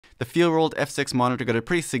The Feelworld F6 monitor got a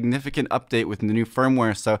pretty significant update with the new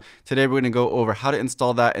firmware, so today we're going to go over how to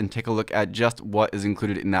install that and take a look at just what is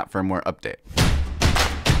included in that firmware update.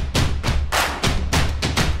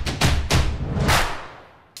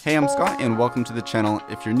 Hey, I'm Scott and welcome to the channel.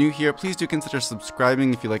 If you're new here, please do consider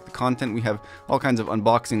subscribing if you like the content. We have all kinds of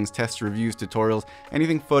unboxings, tests, reviews, tutorials,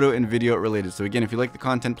 anything photo and video related. So again, if you like the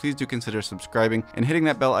content, please do consider subscribing and hitting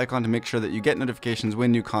that bell icon to make sure that you get notifications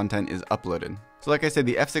when new content is uploaded. So like I said,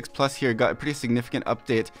 the F6 Plus here got a pretty significant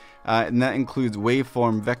update, and that includes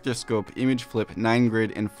waveform, vector scope, image flip,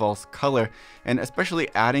 9-grid, and false color. And especially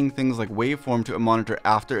adding things like waveform to a monitor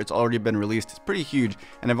after it's already been released is pretty huge,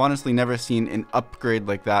 and I've honestly never seen an upgrade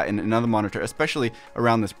like that in another monitor, especially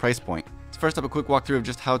around this price point. So first up, a quick walkthrough of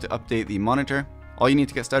just how to update the monitor. All you need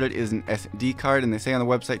to get started is an SD card, and they say on the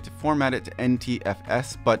website to format it to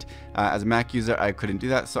NTFS, but as a Mac user I couldn't do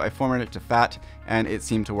that, so I formatted it to FAT, and it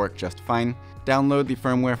seemed to work just fine. Download the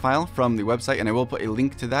firmware file from the website, and I will put a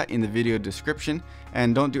link to that in the video description,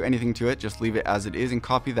 and don't do anything to it, just leave it as it is and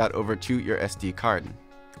copy that over to your SD card.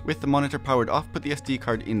 With the monitor powered off, put the SD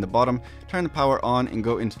card in the bottom, turn the power on and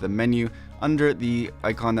go into the menu. Under the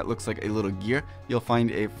icon that looks like a little gear, you'll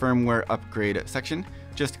find a firmware upgrade section.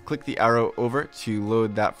 Just click the arrow over to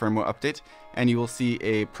load that firmware update, and you will see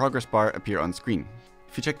a progress bar appear on screen.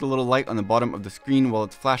 If you check the little light on the bottom of the screen, while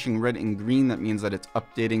it's flashing red and green, that means that it's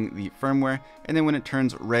updating the firmware, and then when it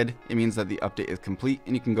turns red, it means that the update is complete,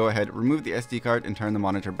 and you can go ahead, remove the SD card, and turn the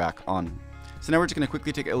monitor back on. So now we're just going to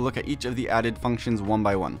quickly take a look at each of the added functions one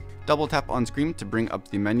by one. Double tap on screen to bring up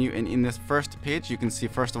the menu, and in this first page you can see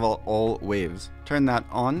first of all waves. Turn that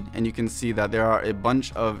on and you can see that there are a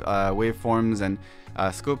bunch of waveforms and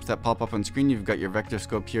scopes that pop up on screen. You've got your vector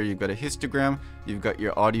scope here, you've got a histogram, you've got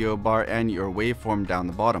your audio bar, and your waveform down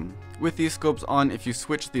the bottom. With these scopes on, if you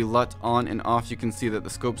switch the LUT on and off, you can see that the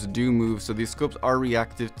scopes do move. So these scopes are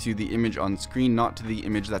reactive to the image on screen, not to the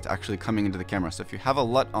image that's actually coming into the camera. So if you have a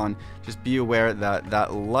LUT on, just be aware that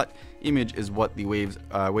that LUT image is what the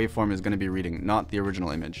waveform is going to be reading, not the original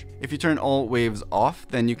image. If you turn all waves off,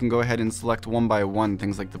 then you can go ahead and select one by one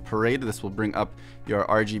things like the parade. This will bring up your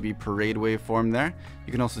RGB parade waveform there.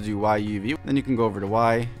 You can also do YUV. Then you can go over to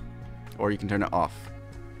Y, or you can turn it off.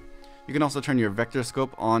 You can also turn your vector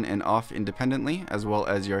scope on and off independently, as well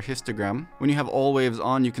as your histogram. When you have all waves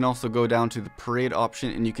on, you can also go down to the parade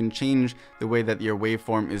option and you can change the way that your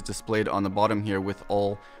waveform is displayed on the bottom here with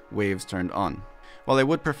all waves turned on. While I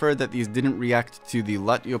would prefer that these didn't react to the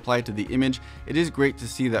LUT you applied to the image, it is great to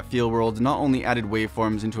see that Feelworld not only added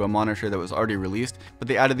waveforms into a monitor that was already released, but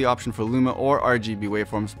they added the option for Luma or RGB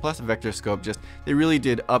waveforms plus vector scope. They really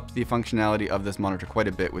did up the functionality of this monitor quite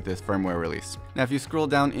a bit with this firmware release. Now if you scroll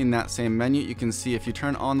down in that same menu, you can see if you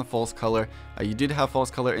turn on the false color, you did have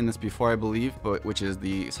false color in this before I believe, which is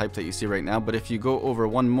the type that you see right now, but if you go over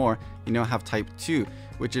one more, you now have type 2,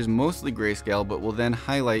 which is mostly grayscale, but will then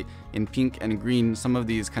highlight in pink and green some of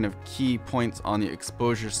these kind of key points on the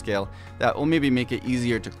exposure scale that will maybe make it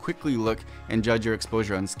easier to quickly look and judge your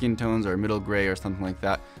exposure on skin tones or middle gray or something like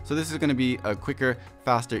that. So this is going to be a quicker,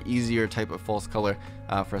 faster, easier type of false color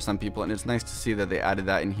for some people, and it's nice to see that they added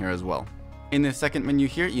that in here as well. In the second menu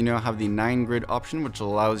here, you now have the 9-grid option, which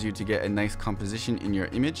allows you to get a nice composition in your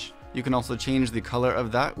image. You can also change the color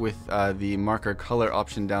of that with the marker color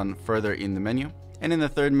option down further in the menu. And in the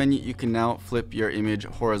third menu, you can now flip your image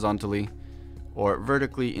horizontally or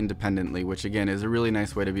vertically independently, which again is a really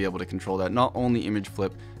nice way to be able to control that. Not only image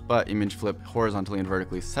flip, but image flip horizontally and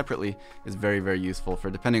vertically separately is very, very useful for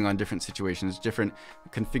depending on different situations, different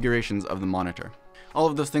configurations of the monitor. All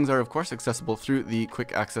of those things are of course accessible through the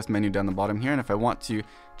quick access menu down the bottom here, and if I want to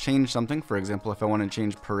change something, for example, if I want to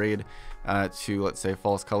change parade to, let's say,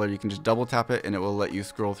 false color, you can just double tap it and it will let you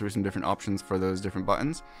scroll through some different options for those different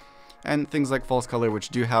buttons. And things like false color, which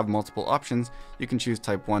do have multiple options, you can choose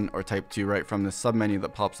type 1 or type 2 right from the submenu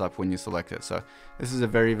that pops up when you select it. So this is a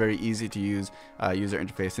very, very easy to use user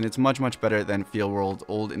interface, and it's much, much better than Feelworld's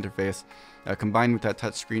old interface, combined with that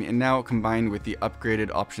touchscreen, and now combined with the upgraded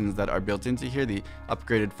options that are built into here, the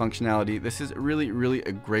upgraded functionality. This is really, really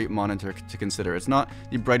a great monitor to consider. It's not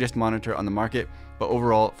the brightest monitor on the market, but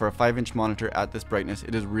overall, for a 5-inch monitor at this brightness,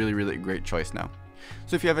 it is really, really a great choice now.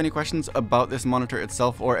 So if you have any questions about this monitor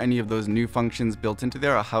itself or any of those new functions built into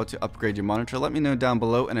there or how to upgrade your monitor, let me know down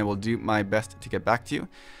below and I will do my best to get back to you.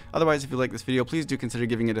 Otherwise, if you like this video, please do consider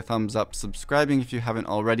giving it a thumbs up, subscribing if you haven't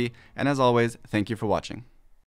already, and as always, thank you for watching.